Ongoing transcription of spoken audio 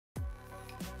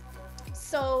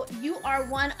So you are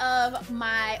one of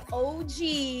my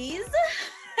OGs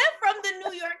from the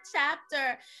New York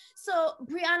chapter. So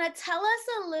Brianna, tell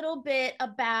us a little bit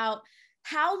about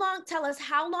tell us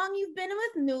how long you've been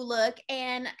with New Look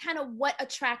and kind of what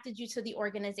attracted you to the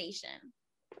organization.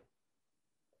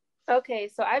 Okay,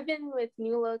 so I've been with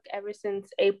New Look ever since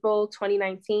April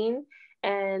 2019.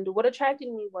 And what attracted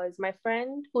me was my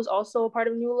friend, who's also a part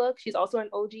of New Look. She's also an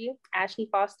OG, Ashley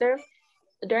Foster.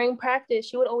 During practice,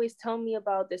 she would always tell me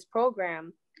about this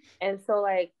program. And so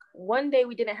like one day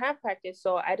we didn't have practice,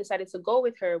 so I decided to go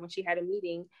with her when she had a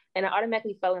meeting, and I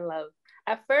automatically fell in love.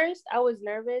 At first, I was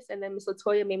nervous, and then Miss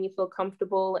Latoya made me feel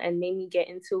comfortable and made me get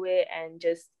into it and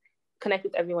just connect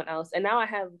with everyone else. And now I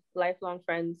have lifelong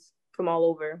friends from all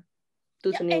over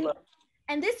due to New Look.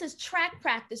 And this is track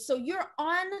practice. So you're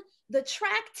on the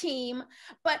track team,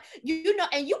 but you know,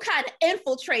 and you kind of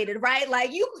infiltrated, right?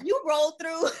 Like you rolled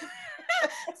through.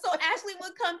 So Ashley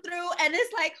would come through and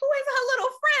it's like, who is her little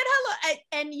friend?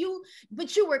 Hello.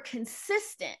 But you were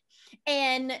consistent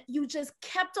and you just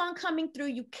kept on coming through.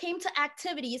 You came to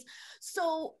activities.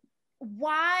 So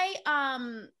why,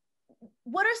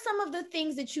 what are some of the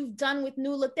things that you've done with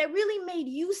New Look that really made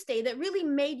you stay, that really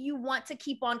made you want to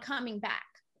keep on coming back?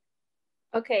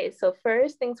 Okay, so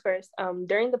first things first,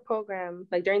 during the program,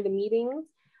 like during the meetings,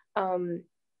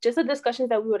 just the discussions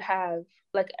that we would have,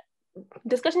 like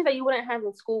discussions that you wouldn't have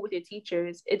in school with your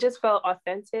teachers, it just felt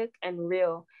authentic and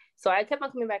real. So I kept on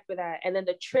coming back for that. And then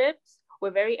the trips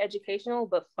were very educational,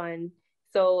 but fun.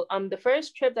 So the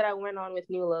first trip that I went on with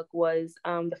New Look was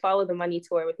the Follow the Money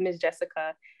tour with Miss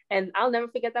Jessica. And I'll never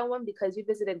forget that one because we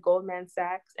visited Goldman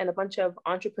Sachs and a bunch of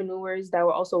entrepreneurs that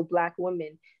were also Black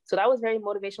women. So that was very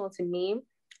motivational to me.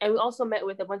 And we also met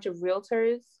with a bunch of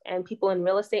realtors and people in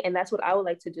real estate. And that's what I would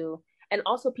like to do. And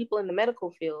also people in the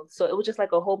medical field. So it was just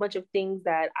like a whole bunch of things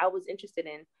that I was interested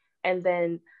in. And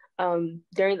then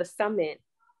during the summit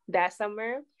that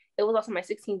summer, it was also my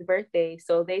 16th birthday.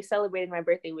 So they celebrated my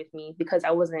birthday with me because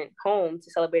I wasn't home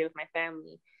to celebrate with my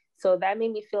family. So that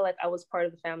made me feel like I was part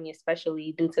of the family,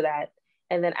 especially due to that.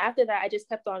 And then after that, I just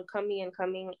kept on coming and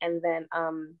coming. And then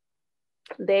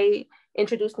they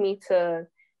introduced me to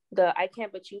the I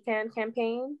Can't But You Can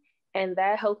campaign. And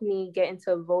that helped me get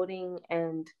into voting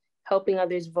and helping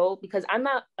others vote because I'm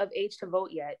not of age to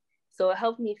vote yet. So it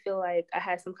helped me feel like I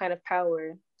had some kind of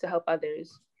power to help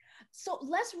others. So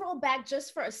let's roll back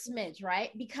just for a smidge,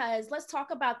 right? Because let's talk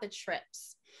about the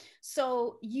trips.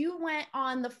 So you went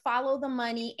on the Follow the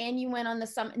Money and you went on the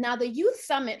summit. Now the Youth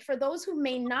Summit, for those who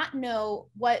may not know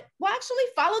actually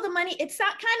Follow the Money,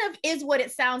 kind of is what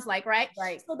it sounds like, right?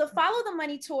 Right. So the Follow the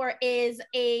Money tour is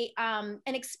an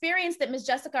experience that Ms.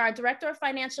 Jessica, our Director of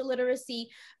Financial Literacy,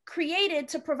 created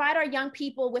to provide our young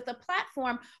people with a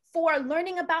platform for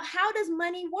learning about how does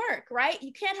money work, right?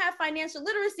 You can't have financial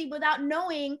literacy without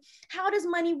knowing how does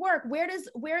money work? Where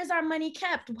is our money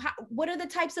kept? What are the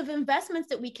types of investments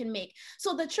that we can make?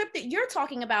 So the trip that you're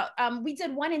talking about, we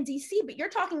did one in DC, but you're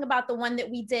talking about the one that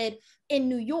we did in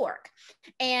New York.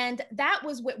 And that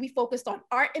was what we focused on: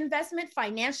 art investment,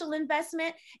 financial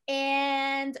investment,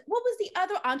 and what was the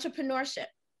other? Entrepreneurship.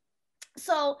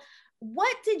 So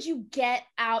what did you get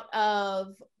out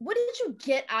of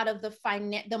the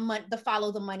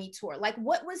Follow the Money tour? Like,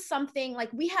 what was something,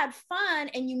 like, we had fun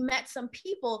and you met some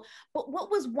people, but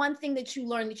what was one thing that you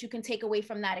learned that you can take away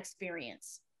from that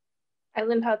experience? I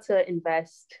learned how to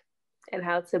invest and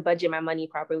how to budget my money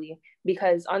properly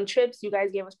because on trips, you guys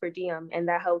gave us per diem and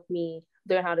that helped me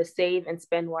learn how to save and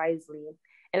spend wisely.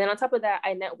 And then on top of that,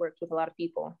 I networked with a lot of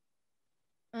people.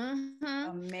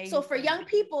 Mm-hmm. So for young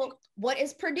people, what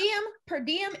is per diem? Per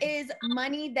diem is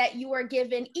money that you are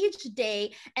given each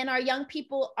day, and our young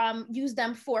people use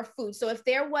them for food. So if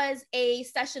there was a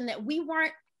session that we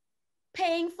weren't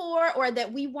paying for, or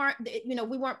that we weren't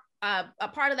a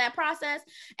part of that process,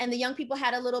 and the young people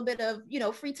had a little bit of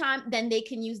free time, then they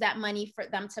can use that money for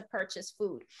them to purchase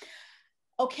food.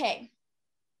 Okay.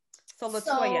 So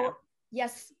Latoya.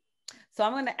 Yes. So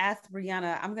I'm going to ask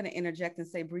Brianna, I'm going to interject and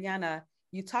say, Brianna,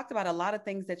 you talked about a lot of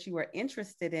things that you were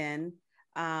interested in,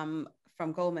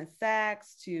 from Goldman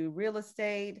Sachs to real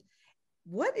estate.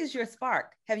 What is your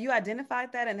spark? Have you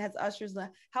identified that? And how has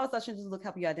UshersNewLook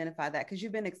help you identify that? Because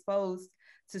you've been exposed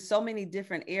to so many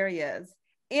different areas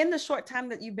in the short time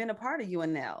that you've been a part of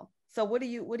UNL. So what do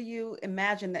you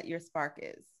imagine that your spark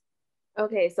is?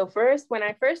 Okay, so when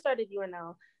I first started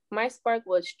UNL, my spark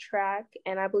was track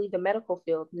and I believe the medical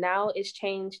field. Now it's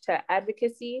changed to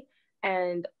advocacy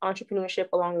and entrepreneurship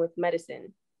along with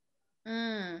medicine.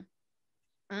 And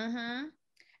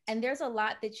there's a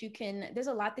lot that you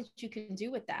can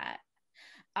do with that.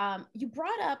 You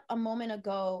brought up a moment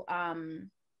ago,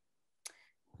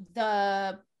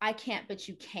 the I can't, but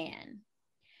you can.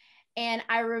 And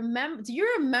I remember, do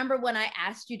you remember when I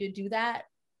asked you to do that?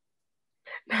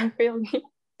 Not really.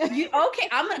 Okay,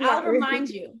 I'll remind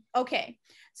you. Okay.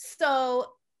 So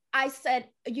I said,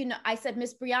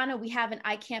 Miss Briana, we have an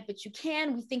I can't, but you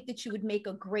can. We think that you would make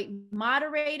a great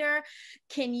moderator.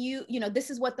 Can you, this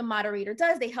is what the moderator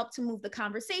does. They help to move the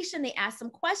conversation. They ask some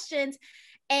questions.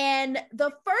 And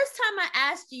the first time I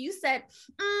asked you, you said,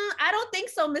 I don't think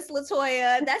so, Miss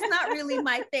Latoya. That's not really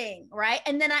my thing, right?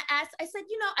 And then I said,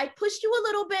 I pushed you a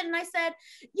little bit and I said,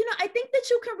 I think that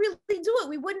you can really do it.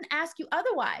 We wouldn't ask you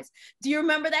otherwise. Do you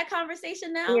remember that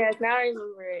conversation now? Yes, now I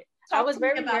remember it. I was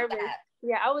very nervous. That.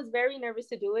 Yeah, I was very nervous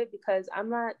to do it because I'm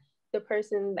not the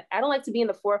person, I don't like to be in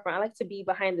the forefront. I like to be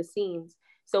behind the scenes.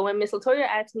 So when Miss Latoya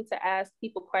asked me to ask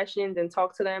people questions and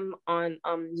talk to them on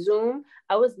Zoom,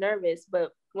 I was nervous.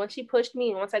 But once she pushed me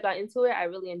and once I got into it, I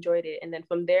really enjoyed it. And then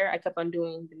from there, I kept on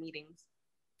doing the meetings.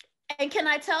 And can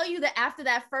I tell you that after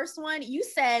that first one, you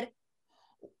said,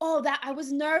 oh, that I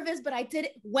was nervous, but I did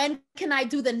it. When can I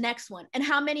do the next one? And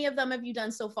how many of them have you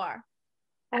done so far?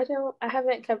 I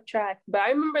haven't kept track, but I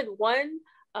remember the one,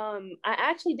 I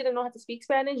actually didn't know how to speak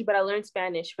Spanish, but I learned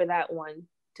Spanish for that one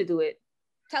to do it.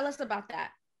 Tell us about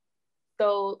that.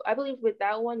 So I believe with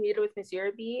that one, we did it with Miss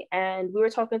Yerby, and we were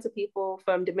talking to people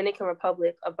from Dominican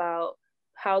Republic about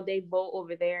how they vote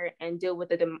over there and deal with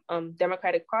the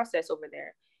democratic process over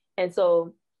there. And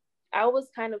so I was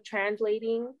kind of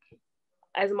translating.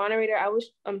 As a moderator, I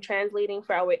was translating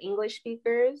for our English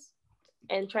speakers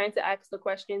and trying to ask the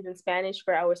questions in Spanish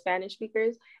for our Spanish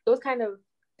speakers. It was kind of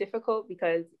difficult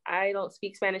because I don't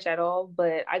speak Spanish at all,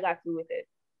 but I got through with it.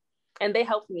 And they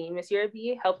helped me. Miss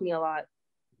Yerby helped me a lot.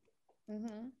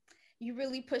 Mm-hmm. You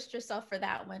really pushed yourself for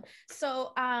that one.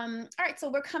 So, all right, so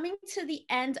we're coming to the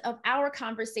end of our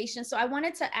conversation. So I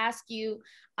wanted to ask you,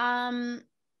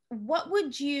 what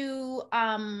would you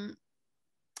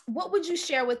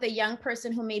share with a young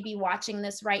person who may be watching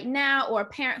this right now, or a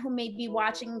parent who may be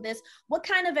watching this? What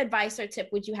kind of advice or tip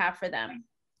would you have for them?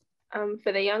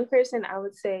 For the young person, I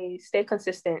would say stay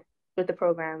consistent with the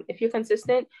program. If you're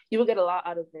consistent, you will get a lot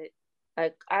out of it.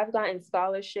 Like I've gotten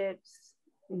scholarships,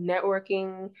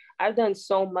 networking. I've done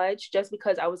so much just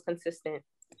because I was consistent.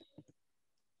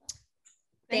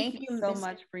 Thank you so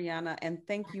much, Briana. And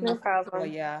thank you, No Ms. problem.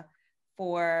 Latoya,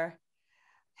 for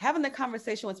having the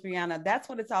conversation with Briana. That's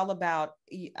what it's all about.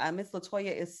 Ms.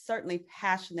 Latoya is certainly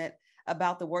passionate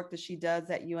about the work that she does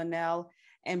at UNL.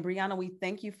 And Briana, we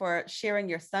thank you for sharing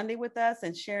your Sunday with us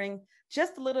and sharing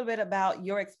just a little bit about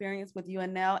your experience with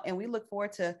UNL. And we look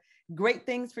forward to great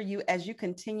things for you as you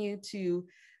continue to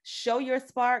show your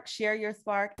spark, share your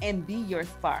spark, and be your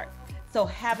spark. So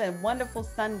have a wonderful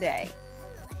Sunday.